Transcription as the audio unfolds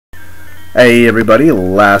Hey everybody,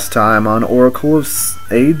 last time on Oracle of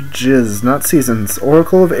Ages, not Seasons,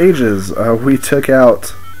 Oracle of Ages, we took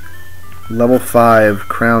out level 5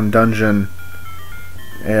 Crown Dungeon,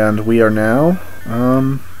 and we are now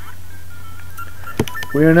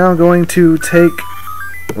going to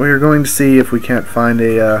see if we can't find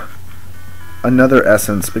another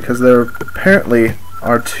essence, because there apparently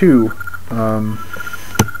are two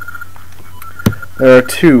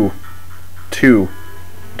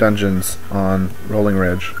dungeons on Rolling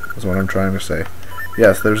Ridge, is what I'm trying to say.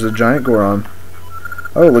 Yes, there's a giant Goron.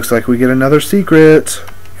 Oh, looks like we get another secret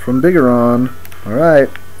from Bigoron. Alright,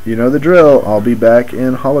 you know the drill. I'll be back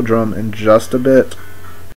in Holodrum in just a bit.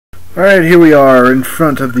 Alright, here we are in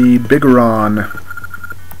front of the Bigoron.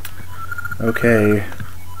 Okay.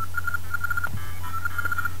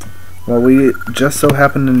 Well, we just so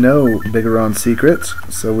happen to know Bigoron's secret,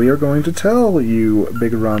 so we are going to tell you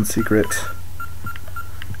Bigoron's secret.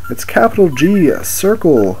 It's capital G,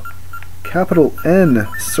 circle, capital N,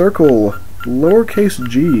 circle, lowercase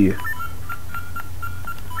g.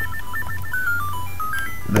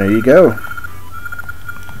 There you go.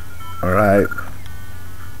 Alright.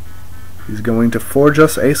 He's going to forge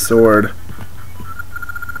us a sword.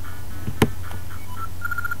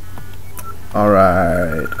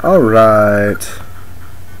 Alright, alright.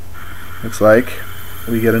 Looks like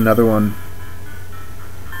we get another one.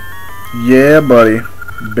 Yeah, buddy.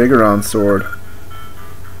 Bigoron sword.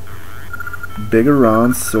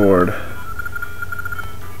 Bigoron sword.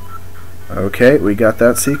 Okay, we got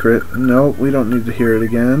that secret. No, we don't need to hear it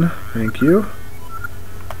again. Thank you.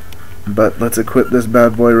 But let's equip this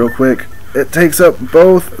bad boy real quick. It takes up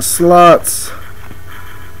both slots.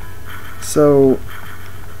 So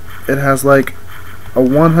it has like a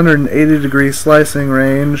 180-degree slicing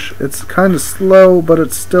range. It's kind of slow, but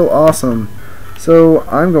it's still awesome. So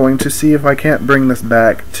I'm going to see if I can't bring this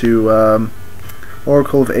back to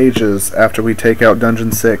Oracle of Ages after we take out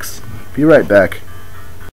Dungeon 6. Be right back.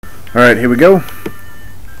 Alright, here we go.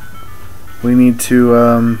 We need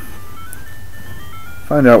to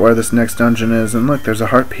find out where this next dungeon is. And look, there's a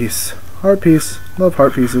heart piece. Heart piece. Love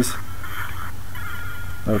heart pieces.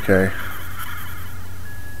 Okay.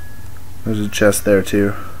 There's a chest there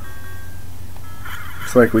too.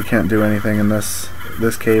 Looks like we can't do anything in this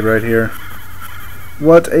cave right here.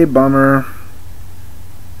 What a bummer.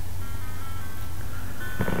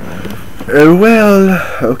 Oh well.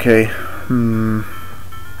 Okay.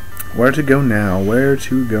 Where to go now? Where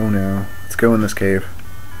to go now? Let's go in this cave.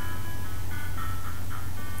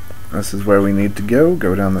 This is where we need to go.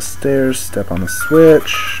 Go down the stairs, step on the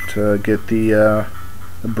switch to get the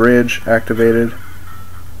bridge activated.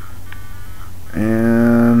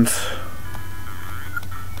 And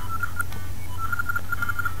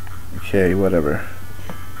okay, whatever.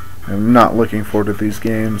 I'm not looking forward to these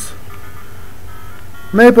games.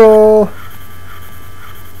 Maple!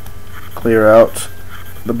 Clear out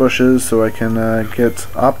the bushes so I can get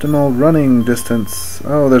optimal running distance.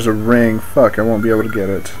 Oh, there's a ring. Fuck, I won't be able to get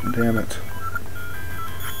it. Damn it.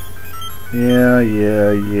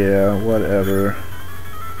 Yeah, whatever.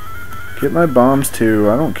 Get my bombs too,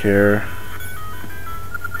 I don't care.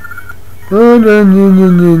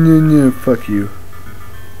 Fuck you.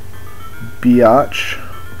 Biatch.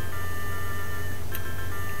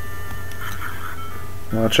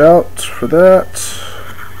 Watch out for that.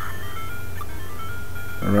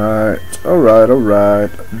 Alright.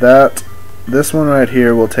 This one right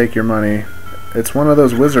here will take your money. It's one of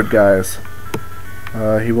those wizard guys.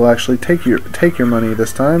 He will actually take your money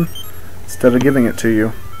this time instead of giving it to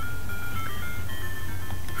you.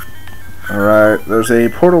 Alright, there's a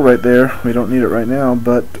portal right there. We don't need it right now,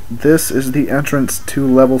 but this is the entrance to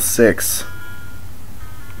level 6.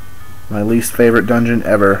 My least favorite dungeon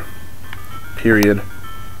ever. Period.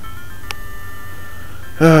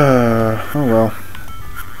 Oh well.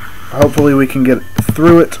 Hopefully we can get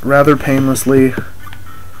through it rather painlessly.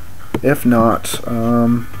 If not,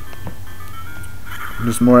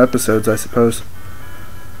 there's more episodes, I suppose.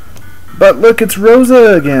 But look, it's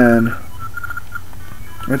Rosa again.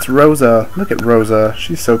 It's Rosa. Look at Rosa.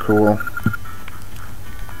 She's so cool.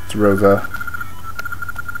 It's Rosa.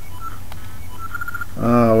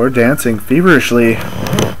 Oh, we're dancing feverishly.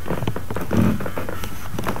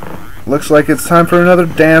 Looks like it's time for another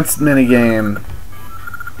dance minigame.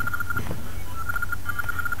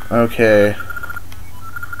 Okay.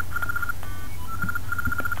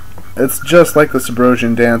 It's just like the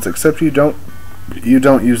Subrosian dance, except you don't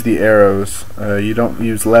use the arrows. You don't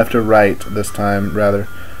use left or right this time, rather.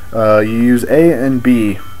 You use A and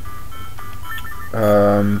B.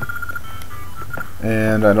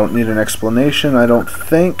 And I don't need an explanation, I don't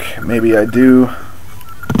think. Maybe I do.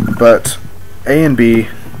 but A and B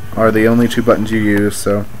are the only two buttons you use,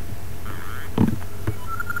 so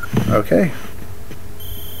okay.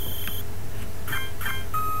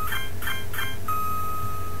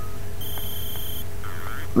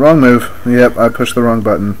 Wrong move. Yep, I pushed the wrong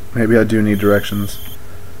button. Maybe I do need directions.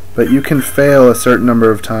 But you can fail a certain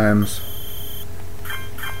number of times.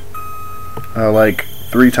 Like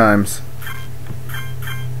 3 times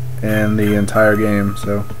in the entire game,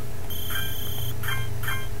 so.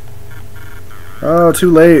 Oh, too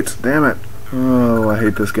late. Damn it. Oh, I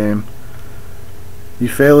hate this game. You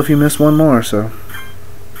fail if you miss one more, so.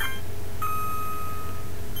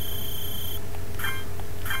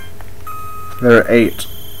 There are 8.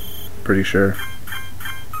 Pretty sure.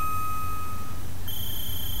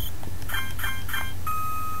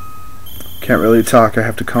 Can't really talk, I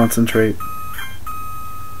have to concentrate.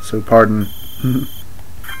 So pardon.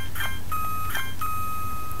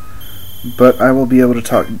 But I will be able to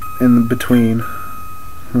talk in between.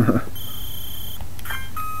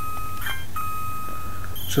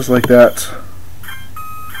 Just like that.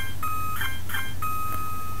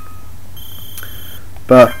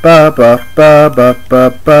 Ba ba ba ba ba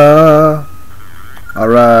ba ba.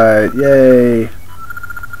 Alright, yay.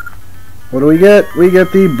 What do we get? We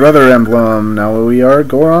get the brother emblem. Now we are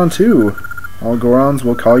Goron too. All Gorons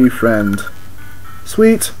will call you friend.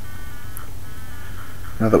 Sweet.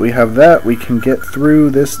 Now that we have that, we can get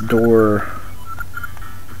through this door.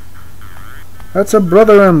 That's a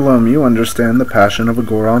brother emblem. You understand the passion of a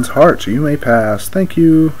Goron's heart. You may pass. Thank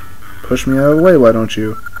you. Push me out of the way, why don't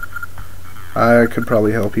you? I could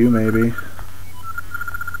probably help you, maybe.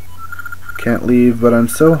 Can't leave, but I'm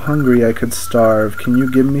so hungry I could starve. Can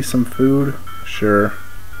you give me some food? Sure.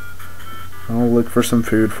 I'll look for some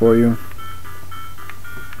food for you.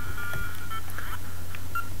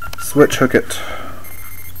 Switch hook it.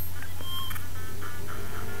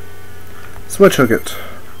 Switch hook it.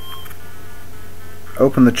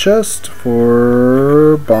 Open the chest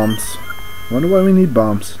for bombs. Wonder why we need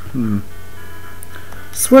bombs.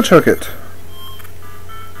 Switch hook it.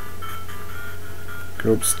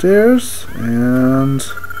 Go upstairs and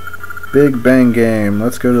Big Bang Game.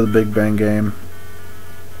 Let's go to the Big Bang Game.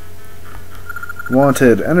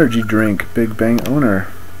 Wanted energy drink. Big Bang owner.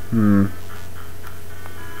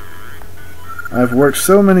 I've worked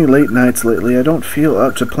so many late nights lately I don't feel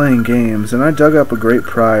up to playing games, and I dug up a great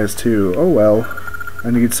prize too. Oh well. I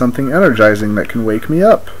need something energizing that can wake me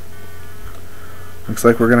up. Looks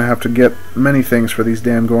like we're gonna have to get many things for these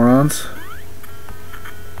damn Gorons.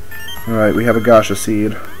 Alright, we have a Gasha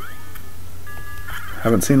seed.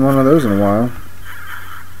 Haven't seen one of those in a while.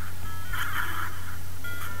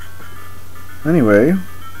 Anyway,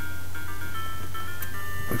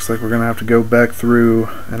 looks like we're gonna have to go back through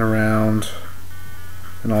and around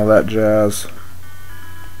and all that jazz.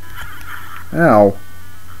 Ow.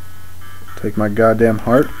 Take my goddamn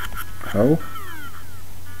heart. Oh.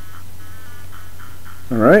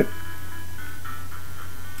 Alright.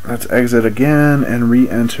 Let's exit again and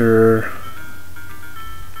re-enter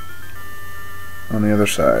on the other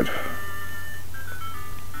side.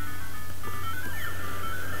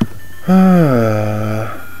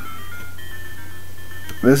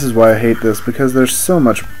 This is why I hate this, because there's so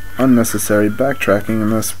much unnecessary backtracking in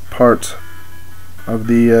this part of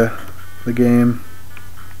the game.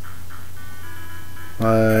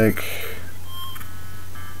 Like,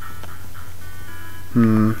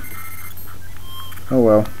 oh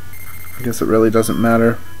well. I guess it really doesn't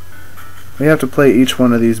matter. We have to play each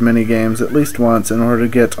one of these mini games at least once in order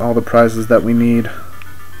to get all the prizes that we need.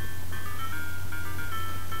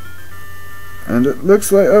 And it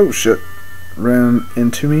looks like, oh shit, ran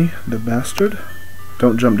into me, the bastard.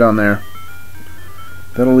 Don't jump down there.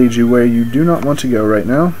 That'll lead you where you do not want to go right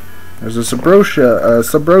now. There's a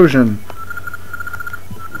Subrosion.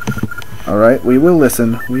 Alright, we will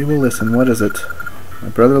listen. We will listen. What is it? My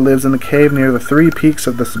brother lives in the cave near the 3 peaks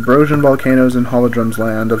of the Subrosian volcanoes in Holodrum's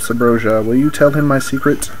land of Subrosia. Will you tell him my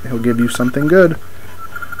secret? He'll give you something good.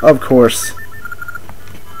 Of course.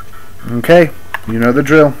 Okay, you know the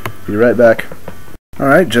drill. Be right back.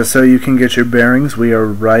 Alright, just so you can get your bearings, we are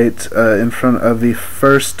right in front of the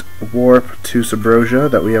first warp to Subrosia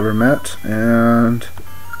that we ever met, and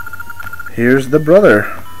here's the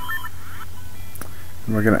brother.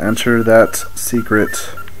 And we're going to enter that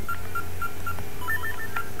secret.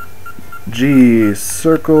 G,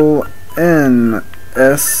 circle, N,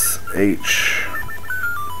 S, H.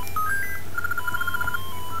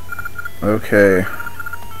 Okay.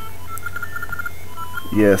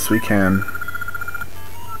 Yes, we can.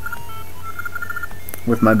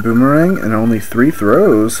 With my boomerang and only 3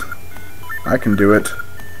 throws, I can do it.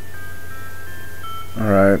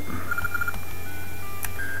 Alright. Alright.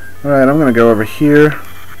 Alright, I'm gonna go over here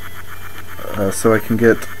so I can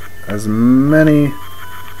get as many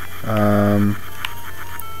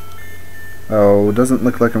oh, doesn't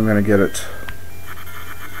look like I'm gonna get it.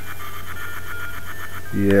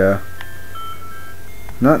 Yeah.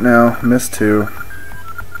 Not now. Missed 2.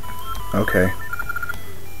 Okay.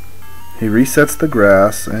 He resets the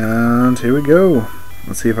grass, and here we go.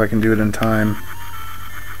 Let's see if I can do it in time.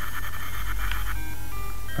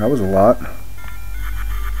 That was a lot.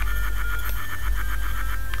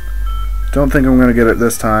 Don't think I'm gonna get it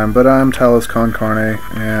this time, but I'm Talos Con Carne,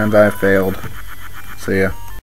 and I failed. See ya.